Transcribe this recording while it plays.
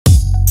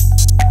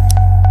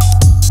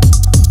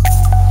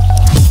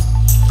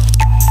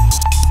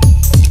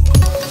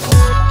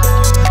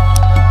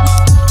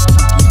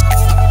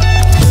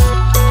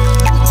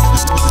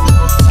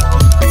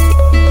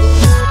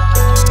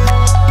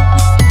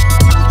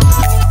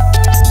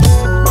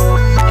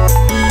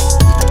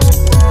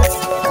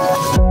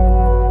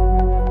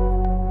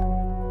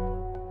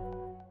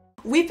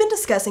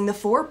discussing the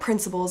 4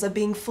 principles of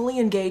being fully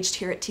engaged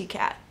here at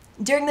TCAT.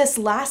 During this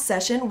last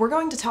session, we're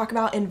going to talk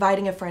about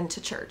inviting a friend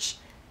to church.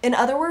 In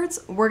other words,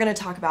 we're going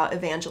to talk about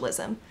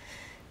evangelism.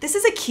 This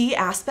is a key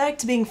aspect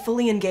to being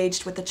fully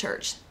engaged with the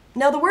church.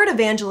 Now, the word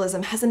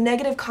evangelism has a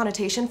negative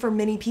connotation for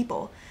many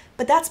people,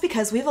 but that's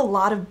because we have a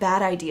lot of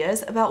bad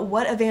ideas about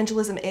what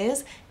evangelism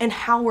is and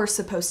how we're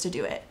supposed to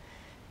do it.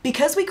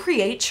 Because we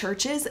create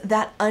churches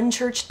that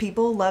unchurched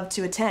people love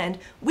to attend,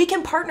 we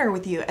can partner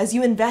with you as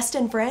you invest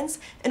in friends,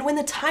 and when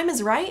the time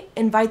is right,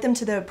 invite them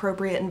to the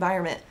appropriate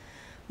environment.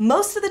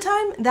 Most of the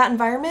time, that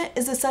environment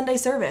is a Sunday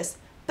service,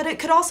 but it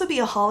could also be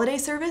a holiday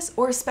service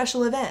or a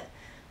special event.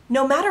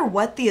 No matter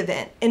what the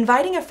event,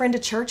 inviting a friend to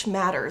church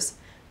matters.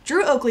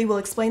 Drew Oakley will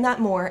explain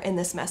that more in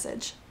this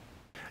message.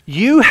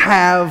 You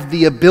have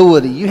the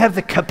ability, you have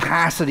the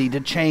capacity to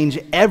change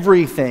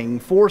everything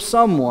for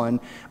someone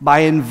by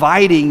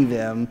inviting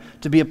them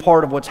to be a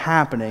part of what's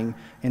happening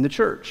in the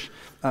church.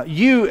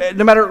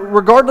 No matter,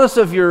 regardless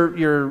of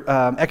your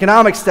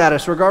economic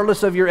status,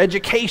 regardless of your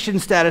education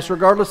status,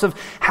 regardless of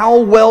how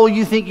well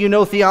you think you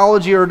know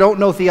theology or don't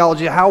know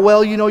theology, how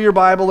well you know your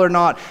Bible or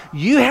not,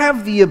 you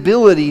have the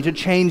ability to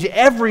change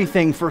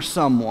everything for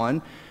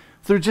someone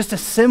through just a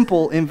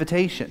simple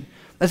invitation.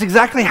 That's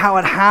exactly how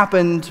it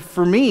happened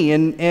for me,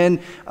 and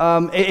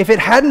if it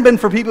hadn't been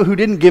for people who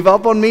didn't give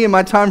up on me in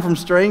my time from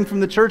straying from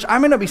the church, I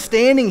may not be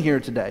standing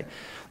here today.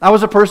 I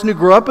was a person who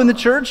grew up in the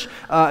church.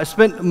 I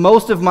spent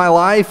most of my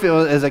life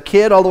as a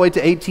kid all the way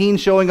to 18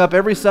 showing up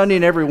every Sunday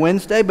and every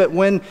Wednesday, but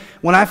when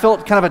I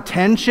felt kind of a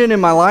tension in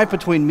my life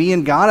between me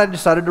and God, I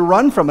decided to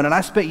run from it, and I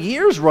spent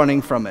years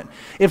running from it.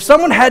 If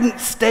someone hadn't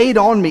stayed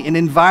on me and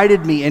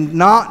invited me and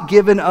not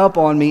given up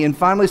on me and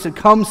finally said,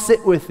 come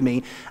sit with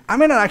me, I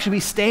may not actually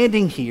be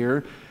standing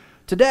here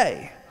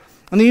today.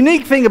 And the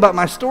unique thing about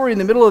my story in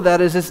the middle of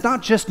that is it's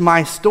not just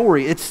my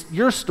story, it's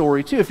your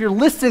story too. If you're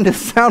listening to the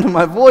sound of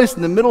my voice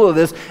in the middle of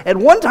this, at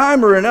one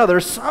time or another,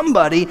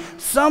 somebody,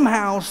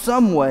 somehow,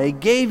 some way,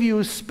 gave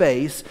you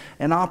space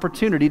and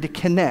opportunity to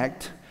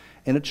connect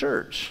in a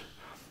church.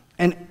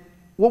 And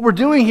what we're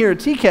doing here at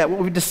TCAT,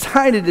 what we've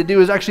decided to do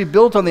is actually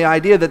built on the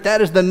idea that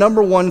that is the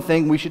number one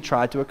thing we should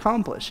try to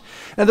accomplish.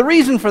 Now, the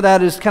reason for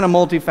that is kind of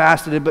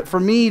multifaceted, but for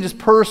me, just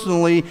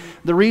personally,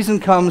 the reason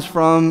comes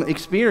from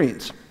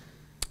experience.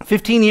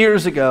 15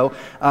 years ago,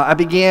 I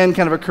began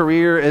kind of a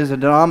career as a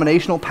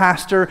denominational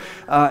pastor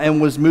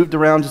and was moved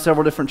around to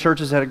several different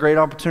churches. I had a great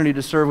opportunity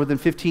to serve within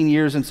 15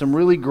 years in some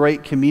really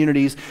great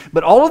communities,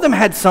 but all of them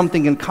had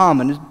something in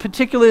common,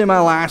 particularly in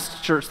my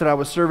last church that I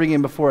was serving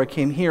in before I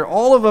came here.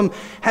 All of them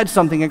had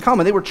something in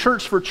common. They were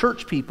church for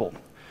church people.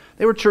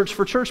 They were church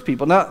for church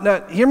people.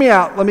 Now, hear me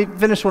out. Let me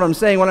finish what I'm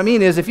saying. What I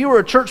mean is, if you were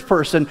a church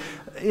person,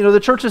 you know,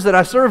 the churches that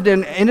I served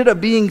in ended up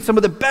being some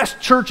of the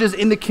best churches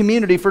in the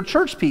community for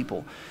church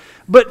people.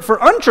 But for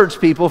unchurched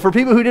people, for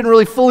people who didn't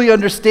really fully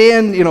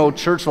understand, you know,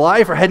 church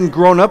life or hadn't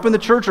grown up in the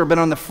church or been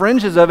on the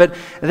fringes of it,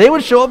 they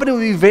would show up and it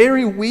would be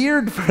very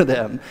weird for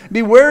them. It'd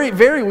be very,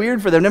 very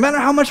weird for them. No matter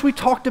how much we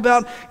talked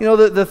about, you know,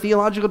 the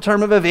theological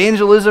term of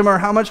evangelism or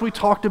how much we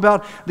talked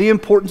about the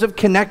importance of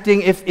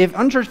connecting, if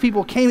unchurched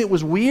people came, it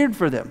was weird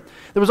for them.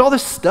 There was all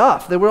this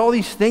stuff. There were all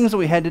these things that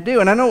we had to do.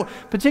 And I know,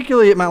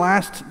 particularly at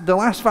the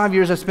last 5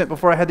 years I spent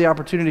before I had the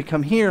opportunity to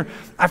come here,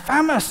 I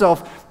found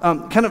myself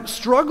kind of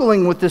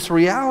struggling with this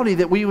reality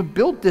that we had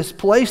built this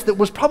place that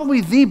was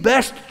probably the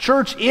best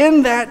church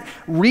in that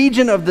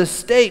region of the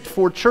state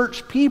for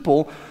church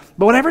people.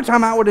 But whenever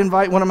time I would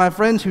invite one of my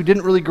friends who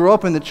didn't really grow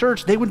up in the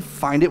church, they would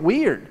find it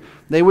weird.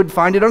 They would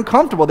find it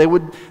uncomfortable. They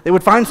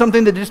would find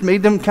something that just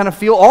made them kind of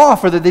feel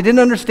off, or that they didn't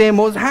understand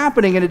what was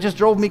happening, and it just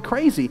drove me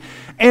crazy.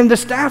 And the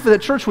staff of the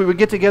church, we would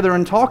get together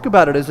and talk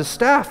about it as a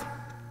staff.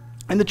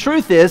 And the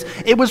truth is,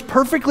 it was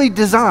perfectly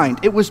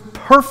designed. It was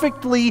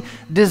perfectly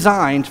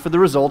designed for the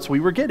results we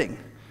were getting.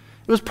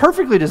 It was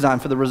perfectly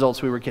designed for the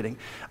results we were getting.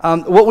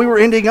 What we were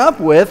ending up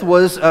with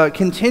was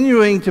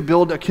continuing to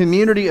build a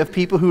community of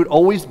people who had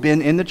always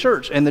been in the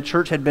church. And the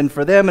church had been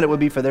for them, and it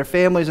would be for their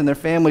families and their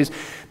families.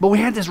 But we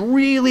had this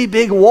really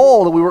big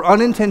wall that we were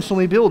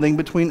unintentionally building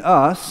between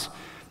us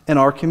and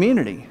our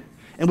community.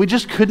 And we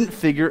just couldn't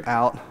figure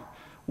out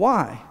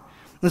why.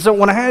 And so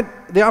when I had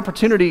the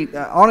opportunity,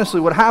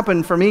 honestly, what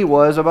happened for me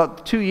was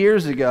about 2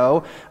 years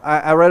ago,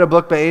 I read a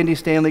book by Andy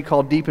Stanley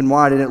called Deep and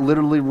Wide, and it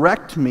literally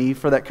wrecked me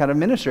for that kind of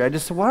ministry. I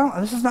just said, well,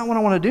 this is not what I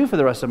want to do for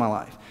the rest of my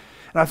life.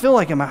 And I feel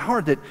like in my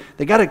heart that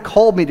God had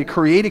called me to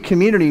create a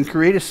community and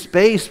create a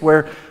space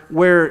where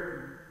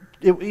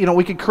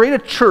we could create a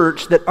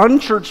church that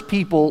unchurched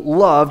people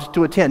loved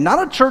to attend.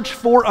 Not a church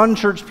for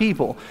unchurched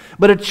people,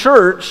 but a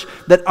church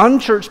that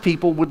unchurched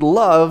people would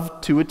love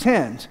to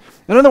attend.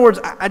 In other words,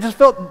 I just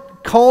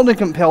felt called and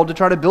compelled to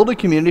try to build a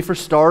community for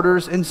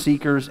starters and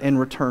seekers and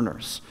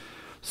returners.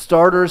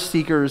 Starters,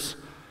 seekers,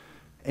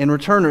 and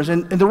returners.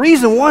 And the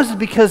reason was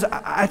because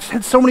I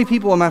had so many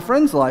people in my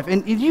friend's life,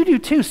 and you do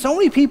too, so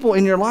many people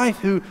in your life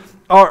who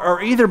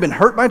are either been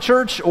hurt by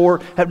church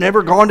or have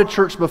never gone to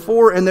church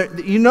before, and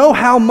you know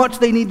how much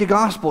they need the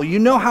gospel. You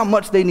know how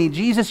much they need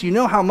Jesus. You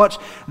know how much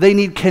they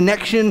need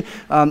connection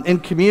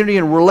and community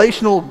and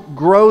relational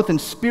growth and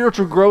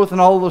spiritual growth and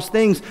all of those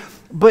things.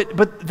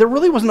 But there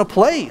really wasn't a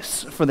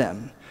place for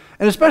them.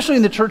 And especially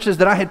in the churches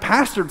that I had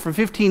pastored for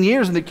 15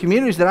 years and the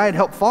communities that I had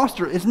helped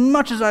foster, as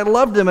much as I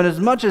loved them and as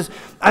much as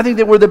I think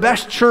they were the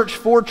best church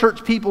for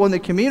church people in the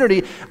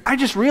community, I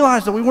just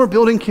realized that we weren't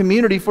building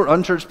community for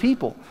unchurched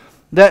people.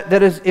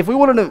 That is, if we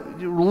wanted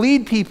to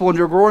lead people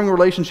into a growing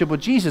relationship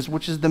with Jesus,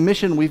 which is the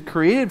mission we've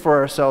created for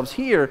ourselves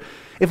here,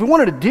 if we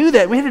wanted to do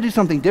that, we had to do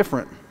something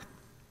different.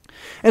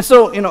 And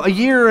so, a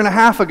year and a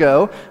half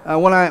ago,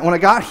 when I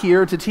got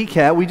here to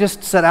TCAT, we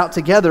just set out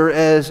together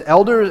as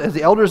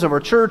the elders of our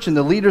church and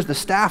the leaders, the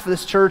staff of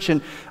this church,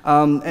 and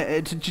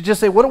to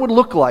just say what it would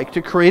look like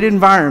to create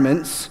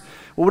environments.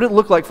 What would it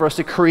look like for us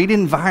to create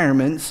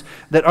environments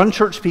that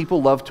unchurched people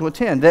love to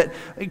attend? That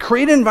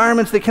create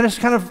environments that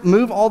kind of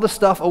move all the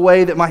stuff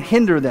away that might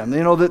hinder them.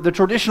 The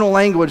traditional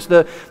language,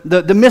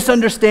 the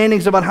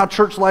misunderstandings about how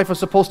church life is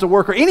supposed to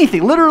work, or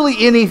anything, literally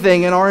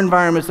anything in our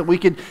environments that we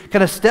could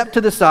kind of step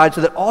to the side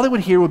so that all they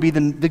would hear would be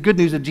the good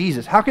news of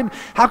Jesus. How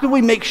could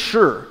we make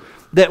sure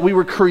that we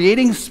were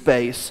creating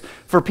space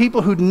for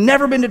people who'd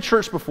never been to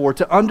church before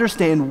to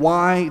understand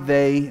why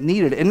they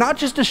needed it? And not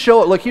just to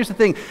show it. Look, here's the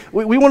thing.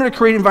 We wanted to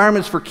create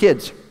environments for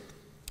kids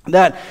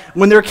that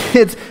when they're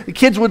kids, the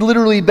kids would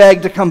literally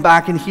beg to come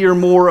back and hear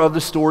more of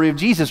the story of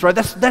Jesus, right?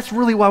 That's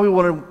really why we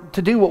wanted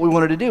to do what we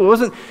wanted to do.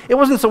 It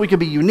wasn't so we could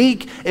be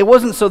unique. It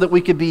wasn't so that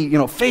we could be,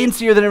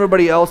 fancier than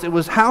everybody else. It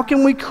was, how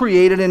can we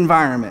create an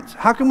environment?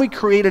 How can we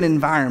create an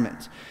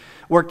environment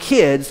where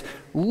kids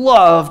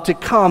love to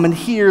come and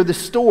hear the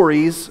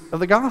stories of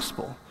the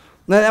gospel?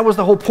 Now, that was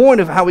the whole point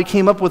of how we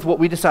came up with what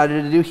we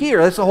decided to do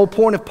here. That's the whole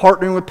point of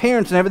partnering with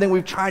parents and everything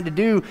we've tried to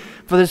do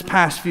for this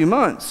past few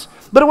months.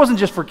 But it wasn't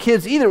just for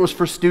kids either, it was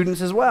for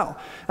students as well.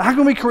 How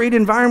can we create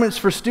environments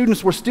for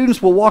students where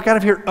students will walk out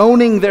of here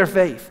owning their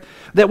faith?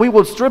 That we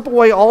will strip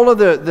away all of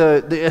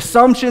the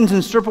assumptions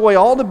and strip away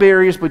all the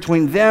barriers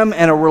between them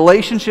and a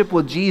relationship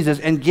with Jesus,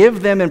 and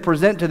give them and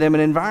present to them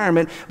an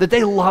environment that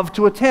they love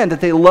to attend,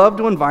 that they love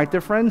to invite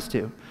their friends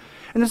to.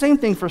 And the same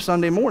thing for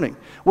Sunday morning.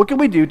 What can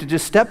we do to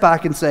just step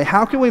back and say,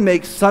 how can we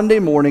make Sunday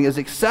morning as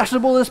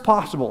accessible as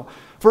possible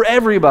for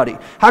everybody?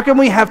 How can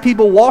we have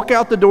people walk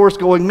out the doors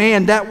going,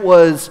 man, that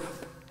was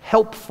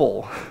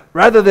helpful,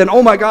 rather than,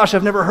 oh my gosh,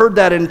 I've never heard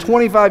that in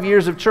 25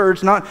 years of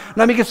church, not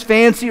make us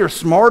fancy or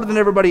smarter than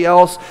everybody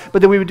else,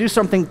 but that we would do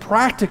something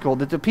practical,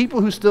 that the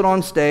people who stood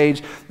on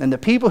stage and the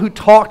people who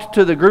talked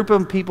to the group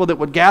of people that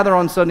would gather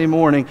on Sunday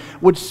morning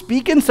would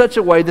speak in such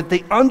a way that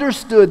they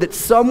understood that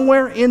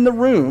somewhere in the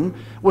room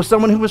was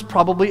someone who was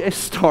probably a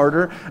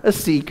starter, a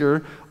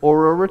seeker,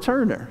 or a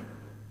returner.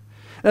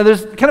 Now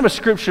there's kind of a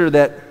scripture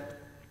that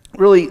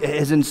really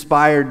has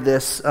inspired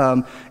this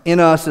in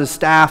us as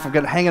staff. I've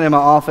got it hanging in my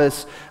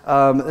office.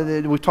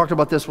 We've talked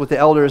about this with the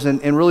elders,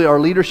 and really our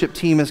leadership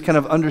team has kind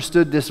of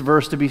understood this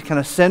verse to be kind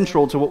of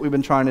central to what we've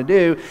been trying to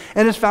do,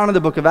 and it's found in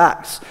the book of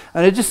Acts.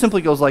 And it just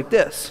simply goes like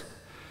this.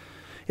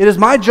 It is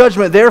my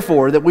judgment,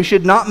 therefore, that we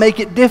should not make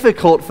it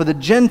difficult for the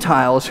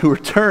Gentiles who are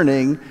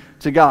turning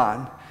to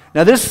God.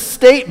 Now this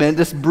statement,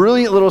 this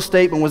brilliant little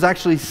statement, was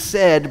actually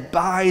said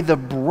by the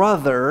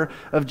brother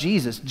of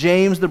Jesus,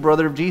 James, the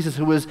brother of Jesus,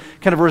 who was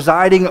kind of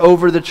residing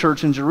over the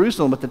church in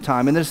Jerusalem at the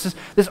time. And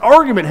this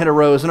argument had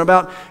arisen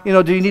about,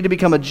 do you need to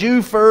become a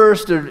Jew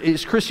first, or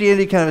is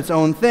Christianity kind of its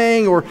own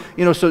thing, or,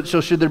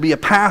 so should there be a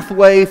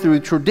pathway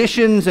through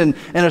traditions and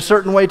a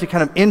certain way to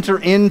kind of enter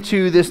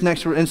into this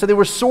next? And so they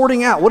were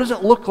sorting out, what does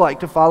it look like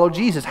to follow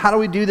Jesus? How do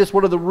we do this?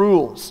 What are the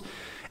rules?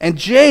 And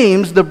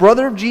James, the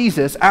brother of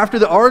Jesus, after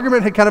the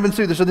argument had kind of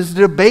ensued, so there's a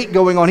debate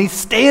going on, he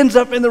stands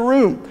up in the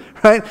room,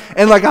 right?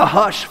 And like a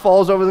hush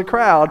falls over the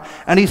crowd,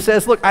 and he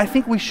says, look, I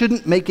think we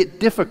shouldn't make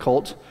it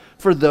difficult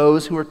for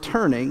those who are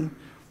turning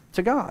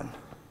to God.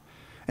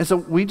 And so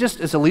we just,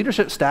 as a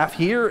leadership staff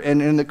here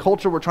and in the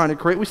culture we're trying to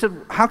create, we said,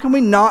 how can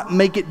we not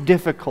make it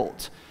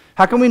difficult?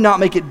 How can we not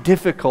make it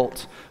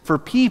difficult for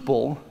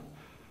people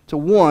to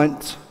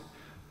want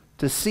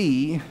to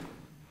see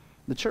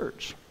the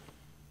church?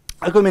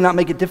 How can we not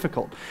make it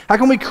difficult? How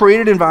can we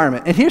create an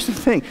environment? And here's the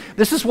thing.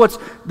 This is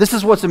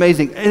what's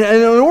amazing. And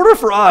in order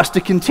for us to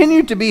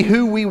continue to be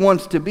who we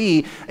want to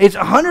be, it's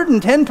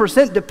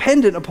 110%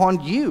 dependent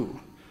upon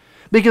you.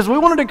 Because we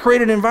wanted to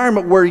create an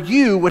environment where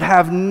you would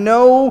have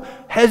no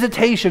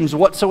hesitations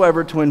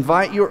whatsoever to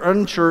invite your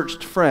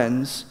unchurched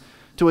friends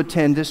to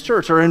attend this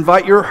church, or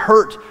invite your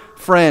hurt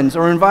friends,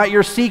 or invite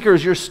your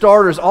seekers, your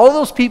starters, all of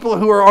those people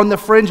who are on the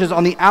fringes,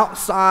 on the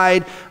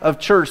outside of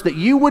church, that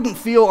you wouldn't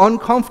feel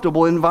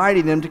uncomfortable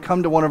inviting them to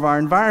come to one of our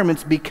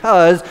environments,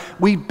 because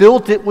we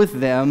built it with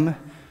them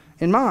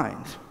in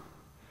mind.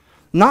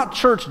 Not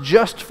church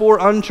just for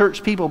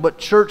unchurched people, but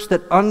church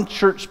that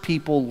unchurched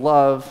people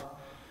love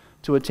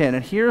to attend.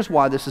 And here's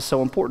why this is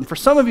so important. For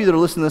some of you that are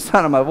listening to the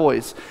sound of my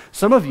voice,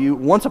 some of you,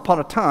 once upon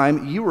a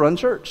time, you were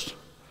unchurched.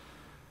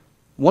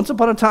 Once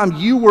upon a time,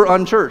 you were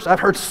unchurched. I've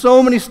heard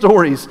so many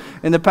stories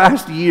in the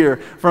past year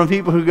from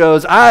people who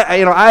goes,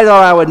 I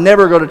thought I would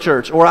never go to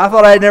church, or I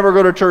thought I'd never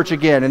go to church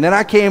again. And then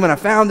I came and I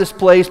found this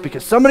place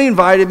because somebody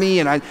invited me,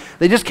 and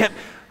they just kept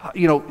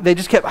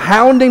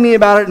hounding me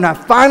about it, and I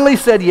finally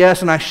said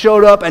yes, and I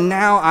showed up, and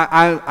now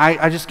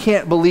I just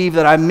can't believe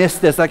that I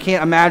missed this. I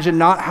can't imagine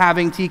not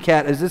having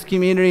TCAT as this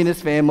community and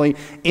this family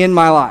in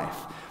my life.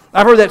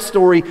 I've heard that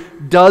story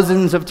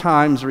dozens of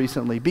times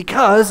recently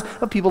because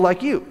of people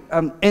like you.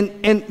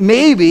 And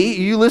maybe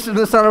you listen to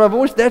the sound of my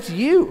voice, that's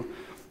you.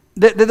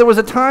 That there was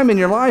a time in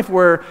your life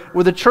where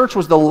the church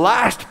was the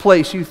last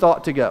place you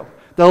thought to go.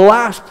 The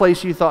last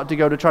place you thought to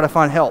go to try to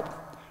find help,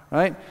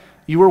 right?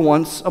 You were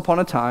once upon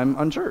a time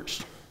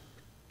unchurched.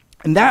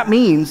 And that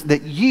means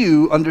that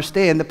you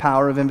understand the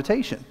power of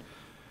invitation.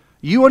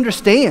 You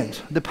understand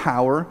the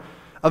power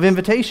of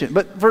invitation.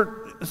 But for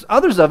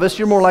others of us,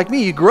 you're more like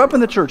me. You grew up in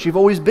the church. You've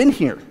always been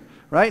here,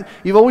 right?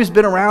 You've always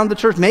been around the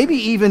church. Maybe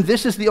even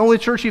this is the only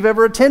church you've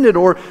ever attended,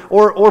 or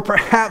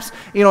perhaps,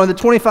 in the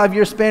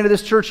 25-year span of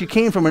this church, you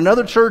came from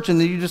another church and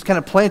you just kind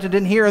of planted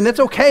in here, and that's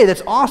okay.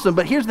 That's awesome.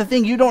 But here's the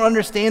thing. You don't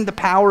understand the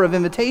power of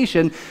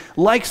invitation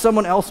like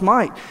someone else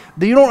might.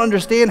 You don't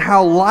understand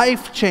how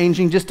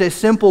life-changing just a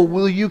simple,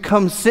 will you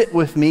come sit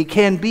with me,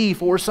 can be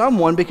for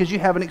someone because you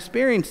haven't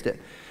experienced it.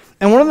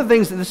 And one of the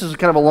things, and this is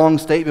kind of a long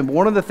statement, but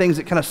one of the things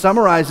that kind of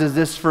summarizes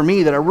this for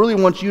me that I really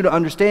want you to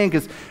understand,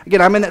 because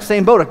again, I'm in that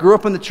same boat. I grew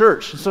up in the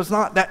church, so it's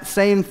not that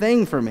same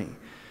thing for me,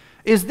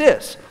 is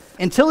this.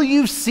 Until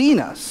you've seen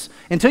us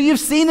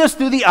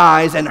through the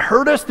eyes and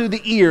heard us through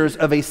the ears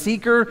of a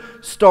seeker,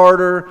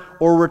 starter,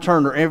 or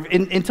returner,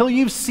 until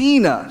you've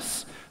seen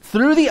us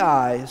through the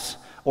eyes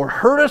or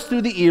heard us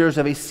through the ears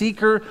of a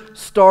seeker,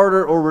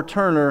 starter, or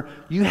returner,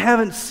 you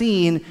haven't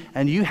seen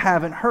and you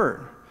haven't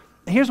heard.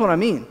 And here's what I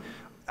mean.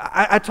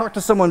 I talked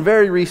to someone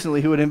very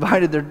recently who had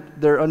invited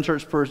their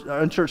unchurched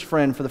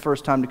friend for the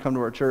first time to come to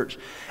our church.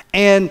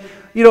 And,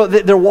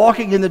 they're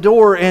walking in the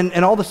door,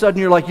 and all of a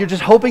sudden you're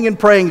just hoping and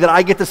praying that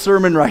I get the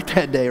sermon right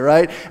that day,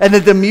 right? And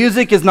that the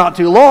music is not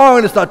too long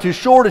and it's not too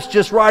short, it's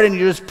just right, and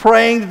you're just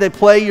praying that they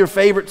play your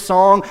favorite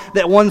song,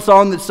 that one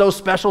song that's so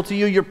special to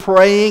you. You're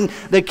praying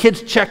the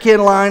kids'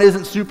 check-in line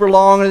isn't super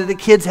long and that the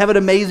kids have an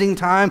amazing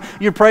time.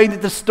 You're praying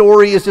that the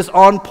story is just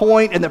on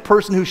point and the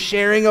person who's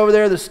sharing over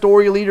there, the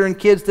story leader in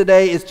kids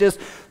today, is just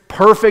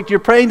perfect. You're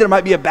praying there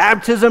might be a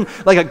baptism,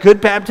 like a good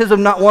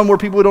baptism, not one where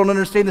people don't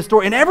understand the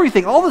story. And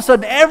everything, all of a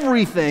sudden,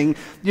 everything,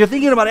 you're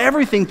thinking about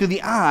everything through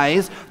the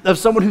eyes of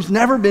someone who's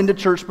never been to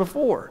church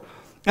before.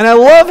 And I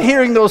love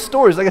hearing those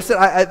stories. Like I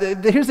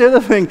said, here's the other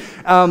thing.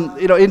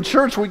 In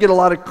church, we get a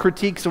lot of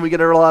critiques and we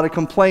get a lot of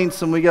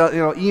complaints and we get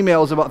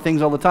emails about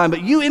things all the time.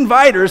 But you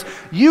inviters,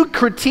 you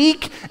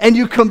critique and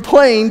you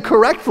complain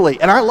correctly.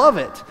 And I love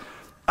it.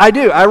 I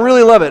do. I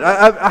really love it.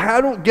 I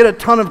don't get a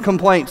ton of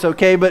complaints,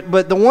 okay?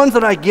 But the ones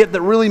that I get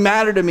that really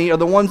matter to me are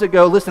the ones that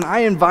go, listen, I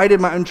invited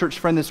my unchurched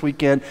friend this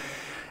weekend,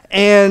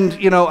 and,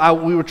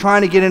 we were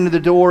trying to get into the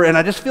door, and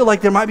I just feel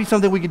like there might be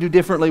something we could do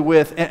differently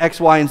with X,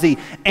 Y, and Z.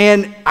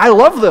 And I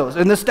love those.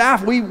 And the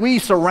staff, we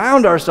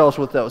surround ourselves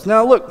with those.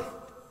 Now, look,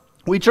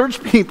 we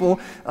church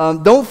people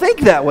don't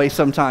think that way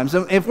sometimes.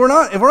 If we're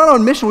not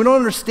on mission, we don't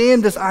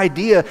understand this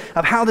idea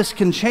of how this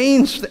can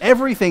change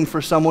everything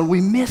for someone.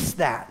 We miss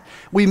that.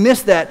 We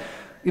miss that,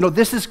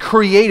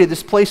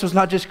 this place was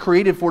not just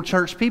created for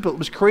church people. It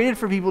was created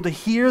for people to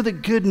hear the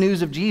good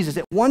news of Jesus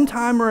at one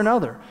time or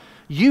another.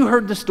 You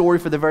heard the story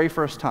for the very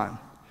first time,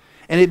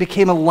 and it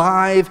became a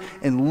live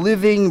and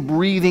living,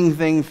 breathing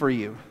thing for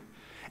you.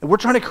 And we're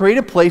trying to create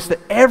a place that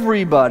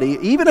everybody,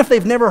 even if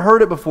they've never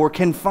heard it before,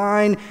 can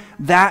find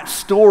that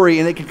story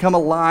and it can come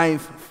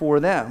alive for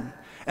them.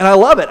 And I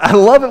love it. I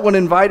love it when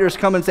inviters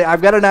come and say,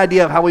 I've got an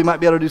idea of how we might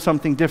be able to do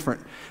something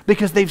different.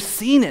 Because they've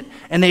seen it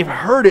and they've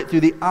heard it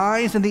through the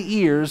eyes and the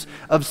ears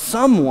of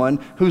someone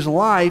whose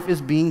life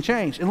is being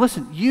changed. And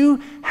listen,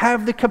 you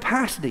have the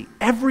capacity,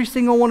 every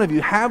single one of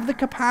you have the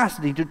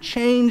capacity to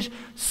change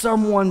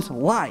someone's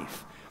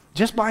life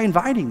just by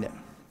inviting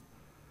them.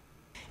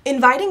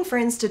 Inviting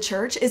friends to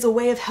church is a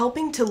way of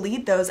helping to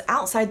lead those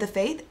outside the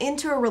faith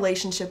into a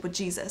relationship with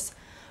Jesus.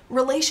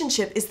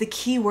 Relationship is the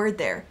key word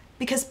there,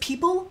 because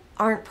people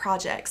aren't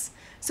projects.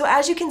 So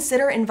as you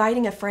consider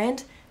inviting a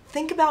friend,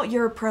 think about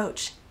your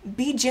approach.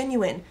 Be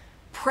genuine.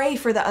 Pray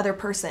for the other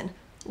person.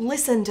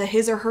 Listen to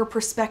his or her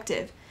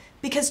perspective,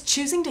 because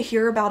choosing to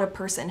hear about a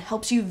person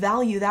helps you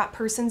value that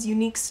person's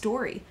unique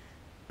story.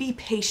 Be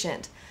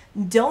patient.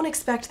 Don't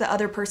expect the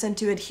other person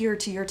to adhere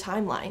to your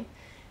timeline,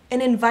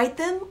 and invite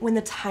them when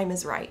the time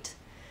is right.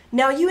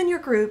 Now you and your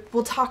group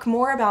will talk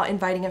more about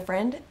inviting a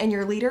friend, and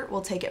your leader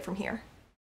will take it from here.